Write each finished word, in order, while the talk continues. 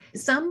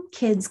Some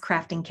kids'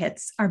 crafting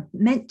kits are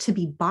meant to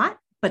be bought,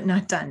 but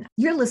not done.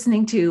 You're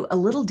listening to A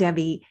Little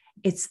Debbie.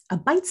 It's a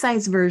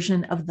bite-sized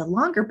version of the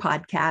longer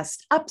podcast,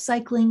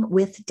 Upcycling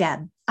with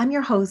Deb. I'm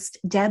your host,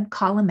 Deb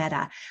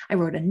Colameta. I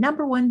wrote a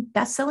 #1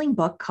 best-selling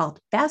book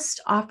called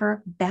Best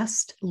Offer,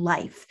 Best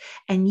Life.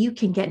 And you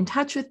can get in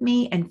touch with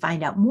me and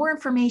find out more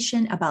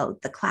information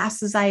about the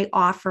classes I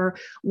offer,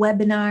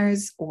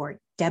 webinars or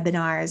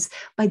debinars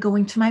by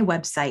going to my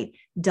website,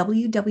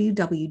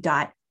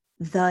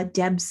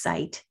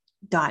 www.thedebsite.com.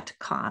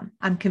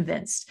 I'm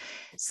convinced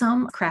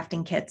some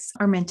crafting kits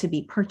are meant to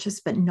be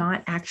purchased, but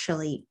not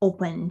actually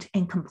opened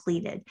and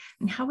completed.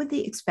 And how would they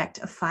expect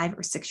a 5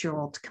 or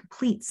 6-year-old to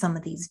complete some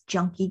of these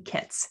junky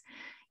kits?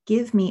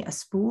 Give me a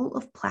spool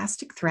of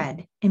plastic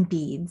thread and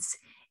beads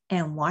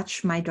and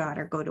watch my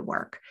daughter go to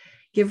work.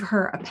 Give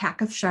her a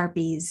pack of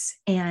Sharpies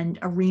and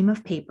a ream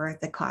of paper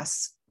that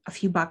costs a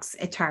few bucks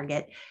at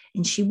Target,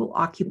 and she will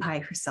occupy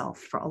herself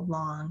for a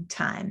long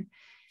time.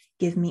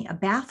 Give me a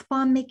bath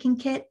bomb making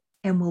kit,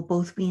 and we'll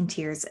both be in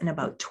tears in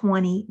about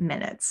 20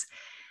 minutes.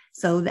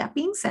 So that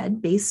being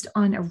said, based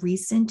on a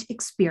recent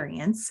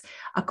experience,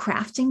 a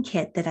crafting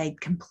kit that I'd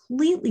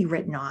completely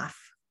written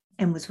off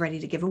and was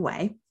ready to give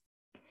away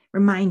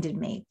reminded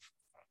me,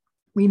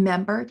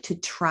 remember to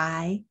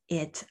try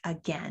it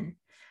again.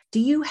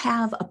 Do you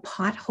have a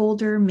pot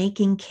holder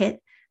making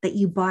kit that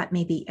you bought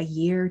maybe a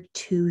year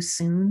too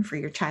soon for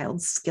your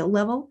child's skill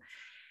level?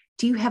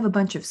 Do you have a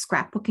bunch of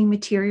scrapbooking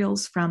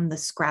materials from the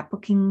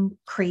scrapbooking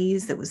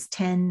craze that was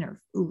 10 or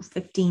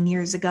 15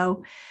 years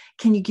ago?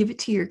 Can you give it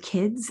to your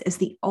kids as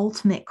the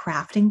ultimate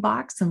crafting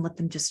box and let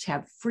them just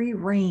have free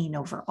reign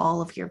over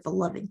all of your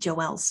beloved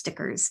Joelle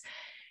stickers?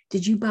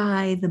 Did you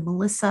buy the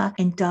Melissa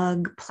and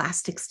Doug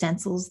plastic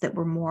stencils that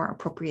were more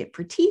appropriate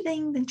for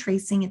teething than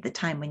tracing at the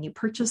time when you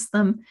purchased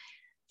them?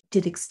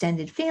 Did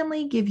extended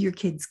family give your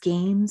kids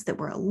games that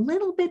were a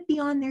little bit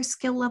beyond their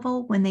skill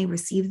level when they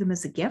received them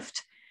as a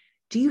gift?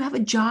 Do you have a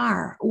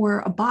jar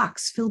or a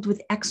box filled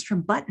with extra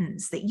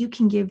buttons that you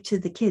can give to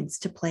the kids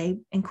to play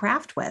and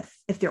craft with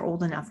if they're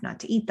old enough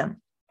not to eat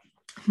them?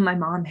 My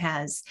mom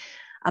has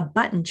a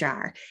button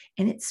jar,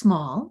 and it's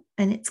small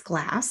and it's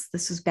glass.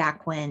 This was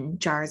back when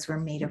jars were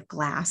made of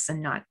glass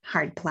and not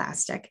hard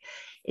plastic.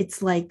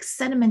 It's like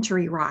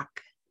sedimentary rock,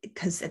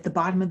 because at the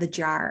bottom of the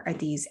jar are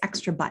these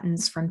extra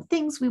buttons from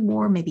things we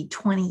wore maybe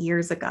 20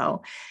 years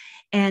ago.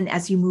 And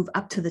as you move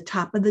up to the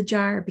top of the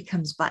jar, it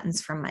becomes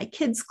buttons from my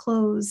kids'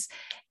 clothes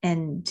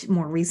and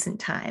more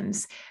recent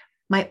times.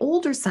 My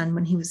older son,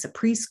 when he was a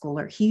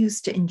preschooler, he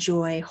used to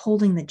enjoy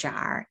holding the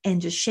jar and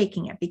just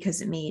shaking it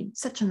because it made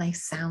such a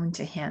nice sound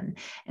to him.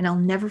 And I'll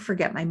never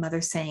forget my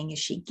mother saying as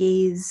she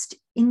gazed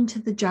into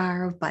the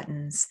jar of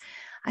buttons,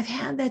 "I've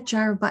had that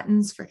jar of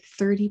buttons for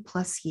 30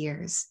 plus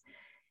years.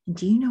 And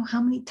do you know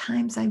how many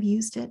times I've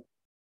used it?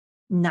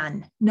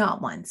 None,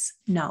 not once,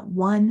 not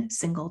one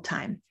single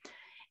time."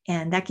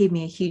 And that gave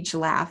me a huge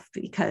laugh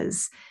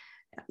because,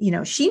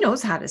 she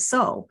knows how to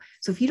sew.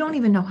 So if you don't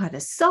even know how to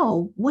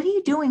sew, what are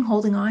you doing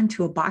holding on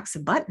to a box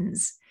of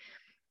buttons?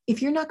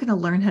 If you're not going to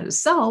learn how to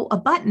sew a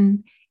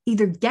button,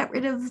 either get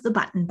rid of the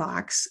button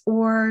box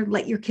or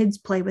let your kids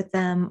play with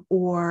them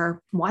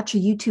or watch a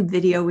YouTube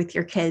video with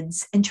your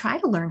kids and try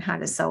to learn how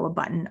to sew a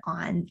button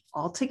on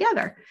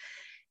altogether.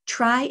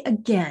 Try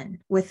again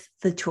with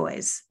the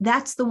toys.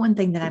 That's the one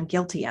thing that I'm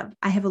guilty of.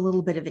 I have a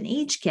little bit of an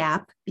age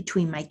gap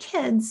between my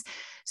kids.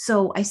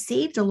 So I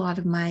saved a lot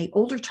of my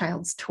older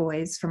child's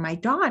toys for my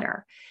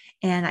daughter,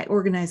 and I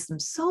organized them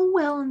so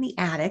well in the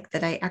attic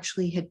that I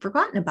actually had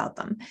forgotten about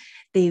them.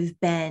 They've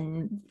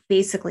been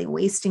basically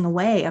wasting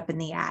away up in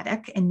the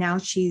attic, and now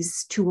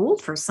she's too old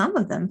for some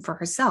of them for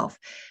herself.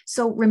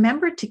 So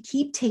remember to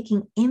keep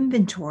taking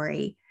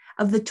inventory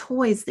of the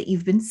toys that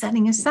you've been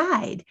setting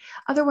aside.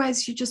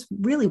 Otherwise, you're just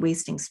really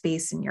wasting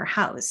space in your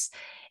house.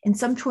 And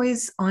some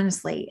toys,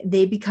 honestly,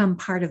 they become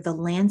part of the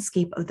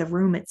landscape of the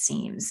room, it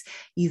seems.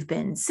 You've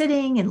been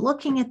sitting and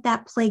looking at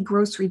that play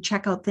grocery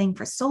checkout thing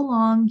for so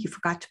long, you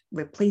forgot to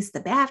replace the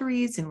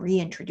batteries and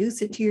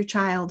reintroduce it to your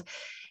child.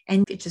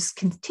 And it just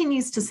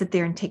continues to sit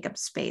there and take up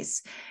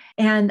space.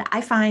 And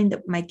I find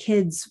that my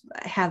kids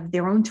have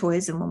their own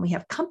toys. And when we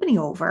have company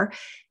over,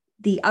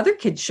 the other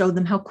kids show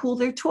them how cool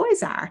their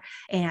toys are.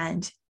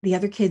 And the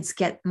other kids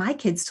get my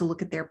kids to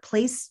look at their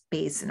play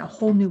space in a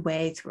whole new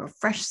way through a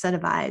fresh set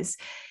of eyes.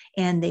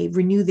 And they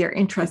renew their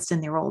interest in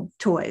their old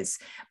toys.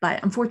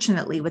 But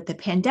unfortunately, with the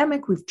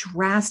pandemic, we've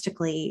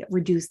drastically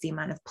reduced the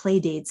amount of play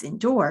dates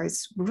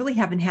indoors. We really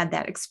haven't had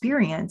that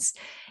experience.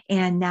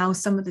 And now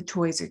some of the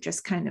toys are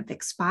just kind of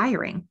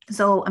expiring.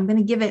 So I'm going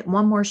to give it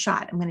one more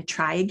shot. I'm going to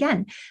try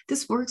again.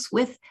 This works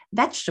with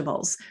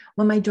vegetables.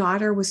 When my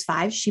daughter was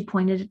 5, she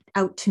pointed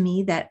out to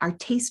me that our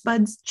taste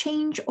buds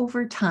change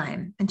over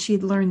time. And she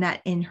had learned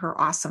that in her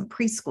awesome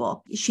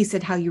preschool. She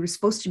said how you were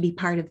supposed to be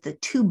part of the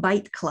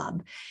 2-bite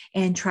club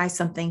and try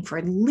something for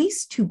at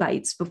least 2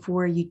 bites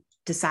before you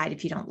decide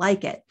if you don't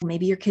like it.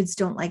 Maybe your kids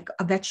don't like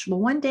a vegetable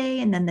one day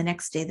and then the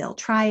next day they'll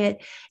try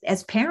it.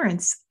 As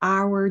parents,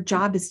 our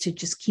job is to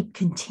just keep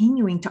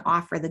continuing to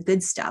offer the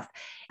good stuff.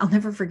 I'll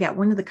never forget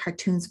one of the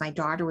cartoons my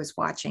daughter was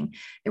watching.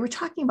 They were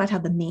talking about how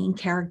the main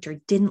character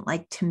didn't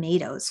like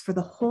tomatoes for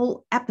the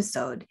whole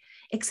episode,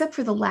 except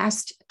for the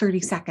last 30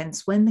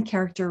 seconds when the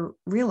character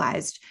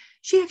realized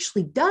she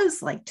actually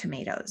does like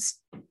tomatoes.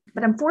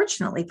 But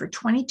unfortunately, for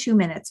 22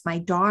 minutes, my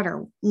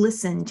daughter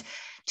listened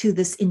to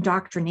this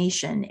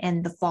indoctrination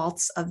and the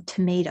faults of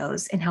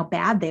tomatoes and how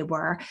bad they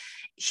were.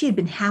 She had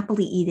been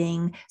happily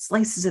eating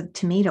slices of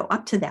tomato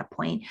up to that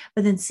point,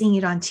 but then seeing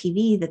it on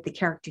TV that the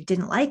character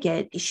didn't like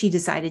it, she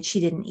decided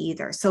she didn't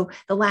either. So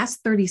the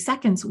last 30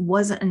 seconds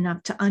wasn't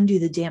enough to undo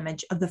the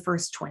damage of the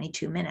first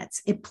 22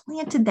 minutes. It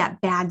planted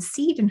that bad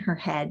seed in her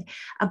head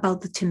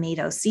about the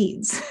tomato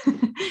seeds,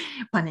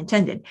 pun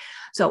intended.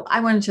 So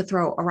I wanted to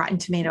throw a rotten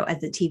tomato at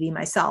the TV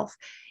myself.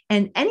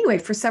 And anyway,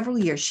 for several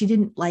years, she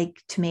didn't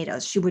like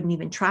tomatoes. She wouldn't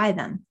even try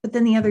them. But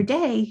then the other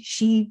day,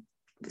 she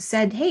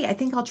said, hey, I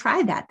think I'll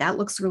try that. That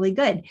looks really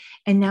good.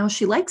 And now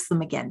she likes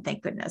them again,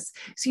 thank goodness.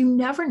 So you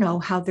never know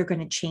how they're going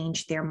to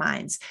change their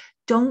minds.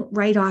 Don't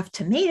write off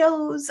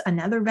tomatoes,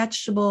 another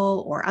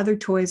vegetable, or other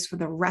toys for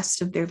the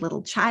rest of their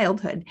little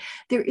childhood.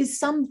 There is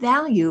some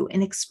value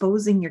in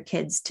exposing your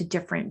kids to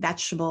different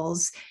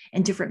vegetables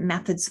and different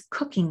methods of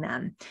cooking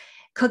them.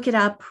 Cook it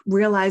up,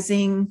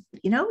 realizing,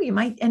 you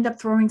might end up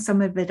throwing some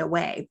of it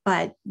away,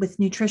 but with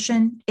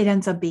nutrition, it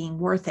ends up being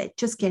worth it,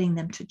 just getting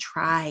them to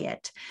try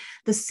it.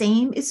 The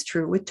same is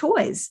true with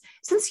toys.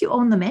 Since you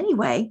own them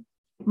anyway,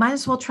 might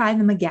as well try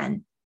them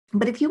again.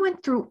 But if you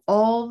went through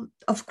all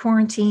of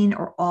quarantine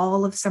or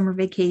all of summer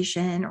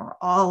vacation or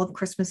all of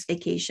Christmas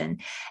vacation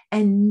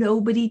and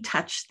nobody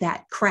touched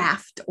that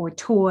craft or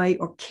toy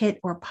or kit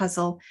or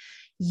puzzle,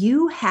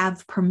 you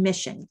have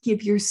permission.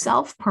 Give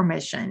yourself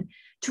permission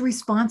to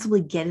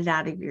responsibly get it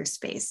out of your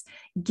space,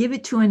 give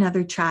it to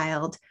another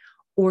child,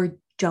 or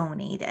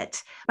donate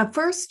it. But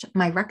first,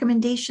 my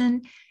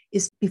recommendation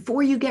is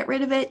before you get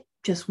rid of it,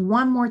 just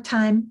one more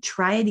time,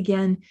 try it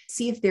again,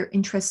 see if their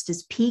interest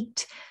is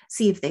piqued,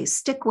 see if they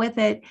stick with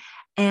it.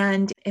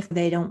 And if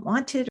they don't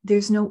want it,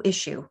 there's no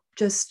issue.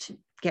 Just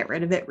get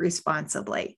rid of it responsibly.